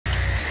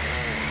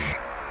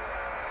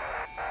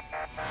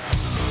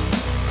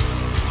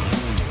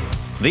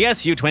The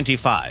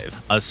Su-25,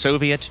 a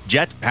Soviet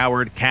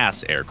jet-powered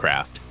CAS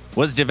aircraft,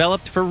 was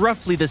developed for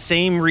roughly the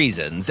same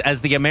reasons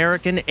as the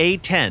American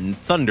A-10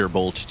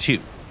 Thunderbolt II.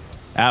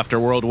 After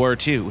World War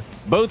II,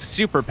 both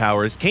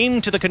superpowers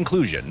came to the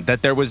conclusion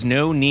that there was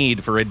no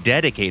need for a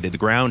dedicated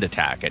ground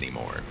attack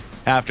anymore.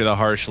 After the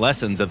harsh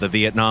lessons of the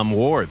Vietnam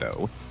War,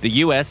 though, the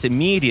US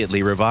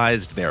immediately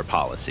revised their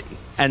policy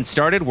and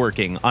started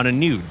working on a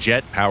new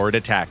jet-powered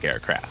attack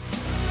aircraft.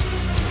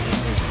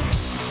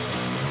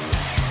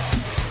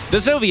 The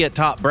Soviet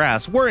top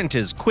brass weren't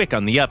as quick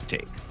on the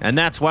uptake, and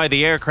that's why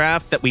the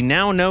aircraft that we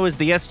now know as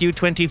the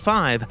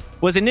Su-25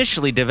 was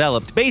initially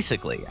developed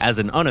basically as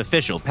an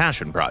unofficial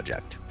passion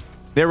project.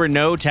 There were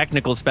no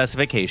technical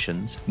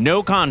specifications,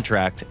 no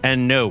contract,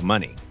 and no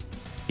money.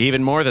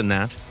 Even more than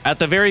that, at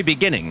the very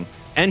beginning,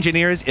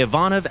 engineers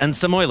Ivanov and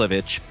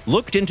Samoilovich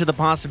looked into the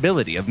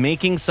possibility of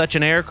making such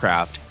an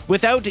aircraft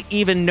without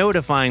even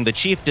notifying the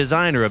chief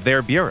designer of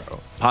their bureau,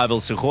 Pavel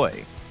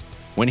Sukhoi.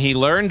 When he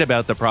learned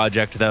about the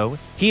project, though,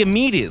 he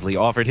immediately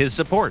offered his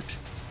support.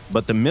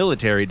 But the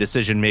military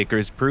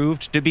decision-makers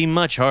proved to be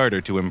much harder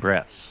to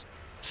impress.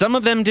 Some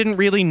of them didn't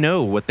really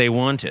know what they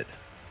wanted.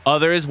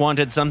 Others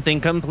wanted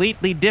something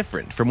completely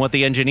different from what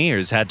the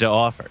engineers had to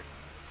offer.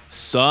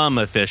 Some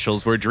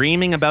officials were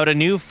dreaming about a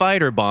new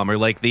fighter bomber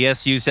like the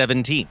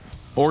Su-17,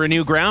 or a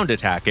new ground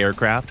attack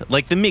aircraft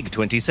like the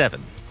MiG-27.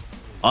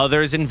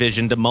 Others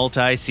envisioned a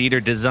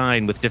multi-seater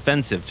design with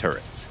defensive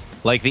turrets,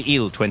 like the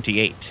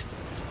Il-28.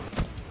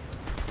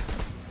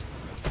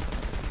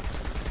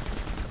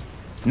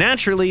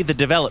 Naturally, the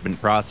development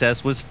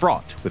process was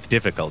fraught with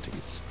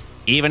difficulties.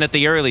 Even at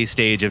the early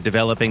stage of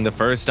developing the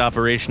first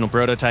operational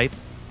prototype,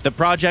 the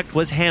project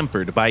was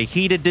hampered by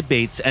heated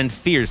debates and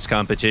fierce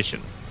competition.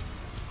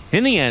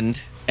 In the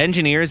end,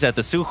 engineers at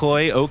the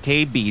Sukhoi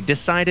OKB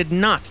decided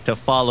not to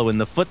follow in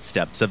the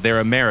footsteps of their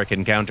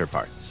American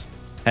counterparts.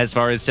 As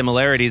far as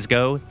similarities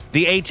go,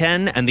 the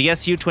A-10 and the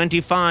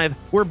Su-25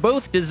 were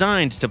both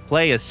designed to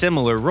play a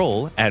similar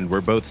role and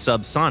were both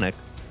subsonic,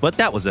 but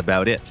that was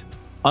about it.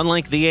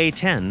 Unlike the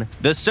A-10,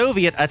 the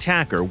Soviet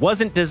attacker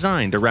wasn't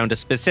designed around a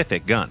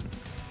specific gun.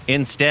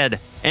 Instead,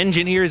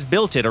 engineers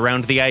built it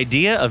around the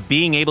idea of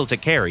being able to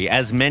carry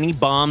as many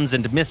bombs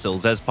and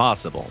missiles as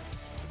possible.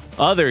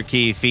 Other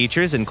key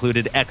features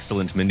included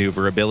excellent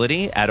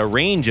maneuverability at a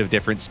range of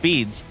different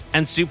speeds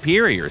and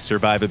superior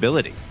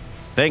survivability.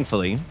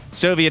 Thankfully,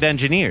 Soviet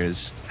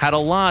engineers had a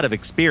lot of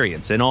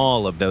experience in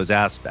all of those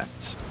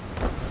aspects.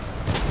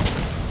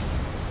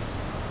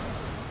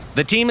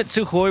 The team at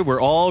Sukhoi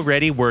were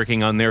already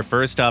working on their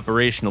first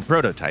operational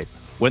prototype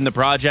when the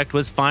project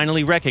was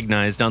finally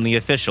recognized on the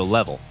official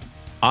level.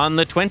 On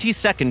the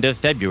 22nd of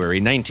February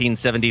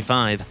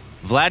 1975,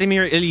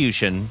 Vladimir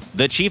Ilyushin,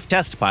 the chief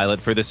test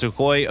pilot for the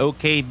Sukhoi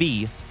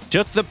OKB,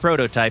 took the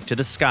prototype to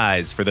the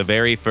skies for the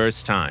very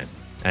first time,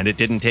 and it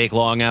didn't take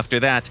long after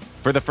that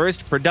for the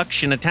first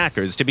production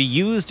attackers to be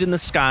used in the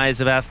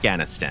skies of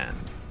Afghanistan.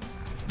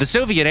 The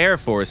Soviet Air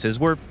Forces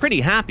were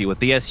pretty happy with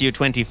the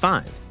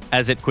Su-25,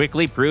 as it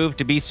quickly proved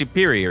to be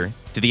superior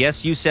to the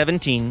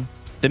Su-17,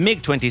 the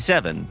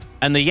MiG-27,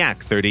 and the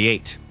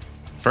Yak-38.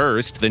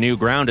 First, the new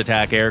ground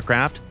attack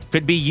aircraft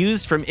could be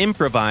used from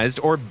improvised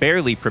or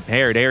barely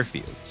prepared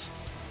airfields.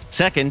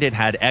 Second, it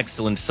had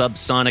excellent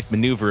subsonic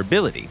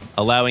maneuverability,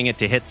 allowing it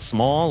to hit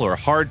small or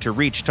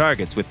hard-to-reach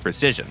targets with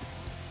precision.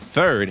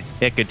 Third,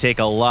 it could take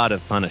a lot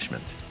of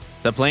punishment.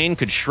 The plane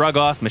could shrug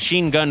off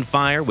machine gun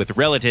fire with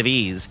relative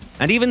ease,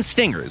 and even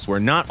Stingers were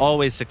not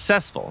always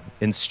successful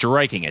in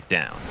striking it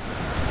down.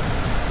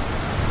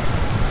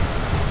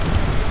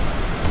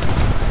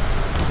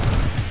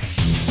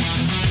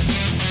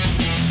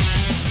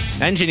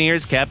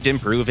 Engineers kept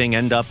improving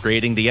and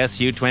upgrading the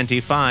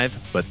Su-25,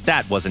 but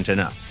that wasn't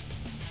enough.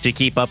 To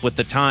keep up with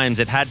the times,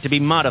 it had to be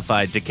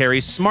modified to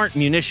carry smart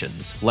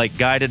munitions like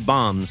guided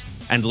bombs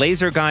and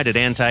laser-guided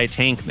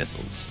anti-tank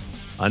missiles.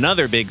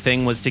 Another big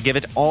thing was to give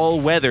it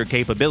all-weather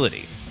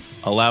capability,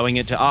 allowing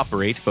it to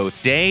operate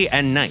both day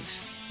and night,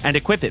 and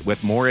equip it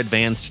with more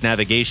advanced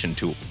navigation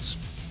tools.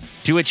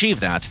 To achieve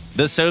that,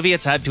 the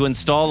Soviets had to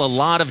install a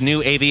lot of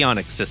new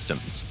avionics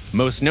systems,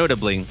 most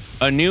notably,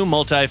 a new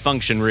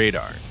multifunction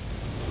radar.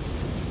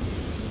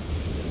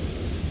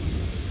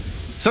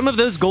 Some of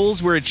those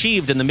goals were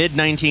achieved in the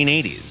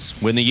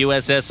mid-1980s, when the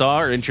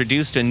USSR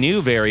introduced a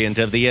new variant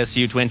of the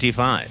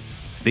Su-25,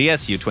 the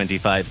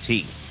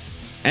Su-25T.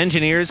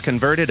 Engineers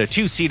converted a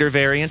two-seater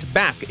variant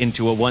back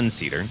into a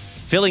one-seater,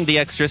 filling the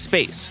extra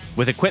space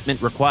with equipment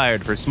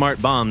required for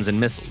smart bombs and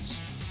missiles.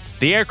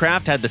 The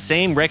aircraft had the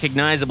same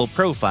recognizable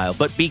profile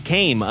but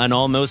became an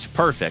almost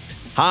perfect,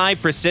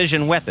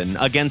 high-precision weapon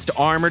against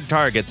armored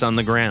targets on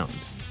the ground.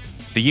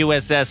 The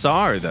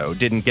USSR, though,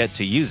 didn't get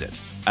to use it,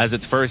 as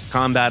its first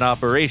combat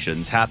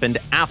operations happened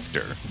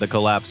after the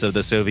collapse of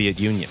the Soviet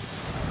Union.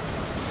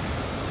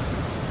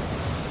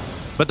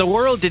 But the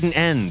world didn't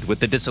end with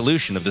the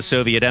dissolution of the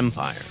Soviet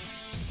Empire.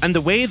 And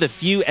the way the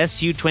few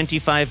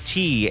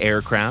Su-25T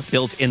aircraft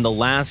built in the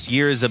last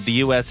years of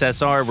the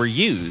USSR were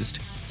used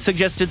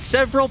suggested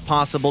several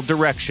possible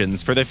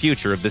directions for the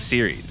future of the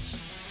series.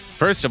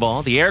 First of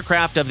all, the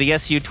aircraft of the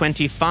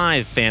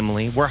Su-25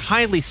 family were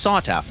highly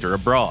sought after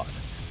abroad.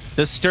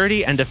 The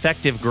sturdy and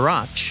effective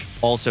Grach,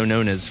 also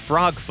known as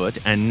Frogfoot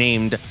and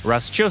named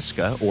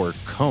Rastchoska, or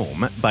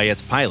Comb, by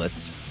its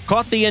pilots,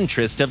 caught the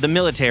interest of the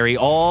military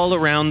all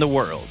around the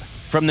world,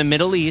 from the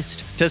Middle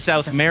East to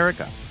South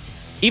America.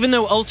 Even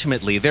though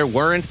ultimately there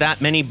weren't that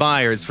many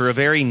buyers for a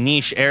very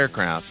niche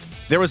aircraft,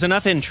 there was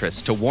enough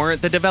interest to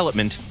warrant the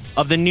development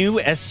of the new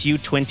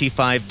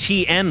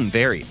Su-25TM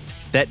variant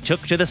that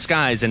took to the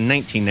skies in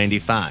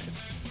 1995.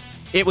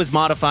 It was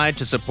modified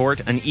to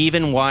support an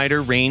even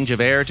wider range of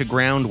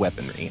air-to-ground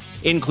weaponry,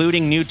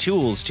 including new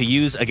tools to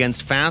use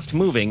against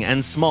fast-moving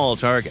and small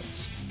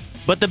targets.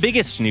 But the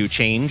biggest new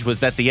change was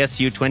that the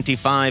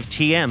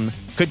Su-25TM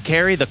could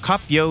carry the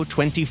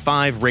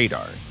Kopyo-25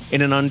 radar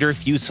in an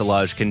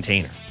under-fuselage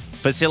container,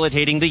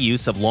 facilitating the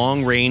use of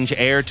long-range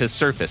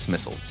air-to-surface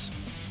missiles.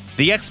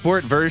 The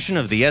export version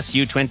of the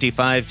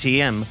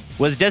Su-25TM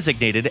was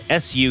designated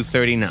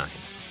Su-39.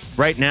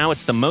 Right now,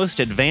 it's the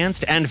most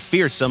advanced and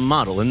fearsome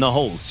model in the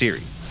whole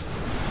series.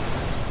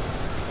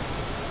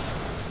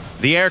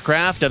 The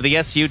aircraft of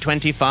the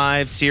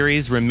Su-25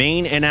 series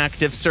remain in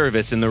active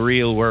service in the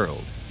real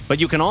world, but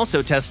you can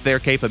also test their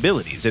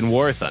capabilities in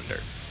War Thunder.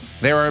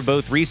 There are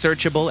both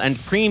researchable and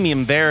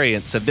premium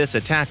variants of this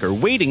attacker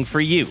waiting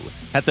for you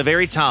at the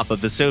very top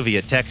of the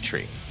Soviet tech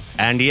tree.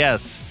 And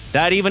yes,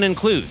 that even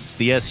includes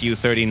the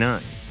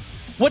Su-39.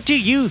 What do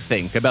you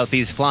think about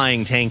these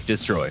flying tank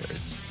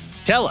destroyers?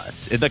 Tell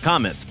us in the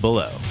comments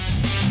below.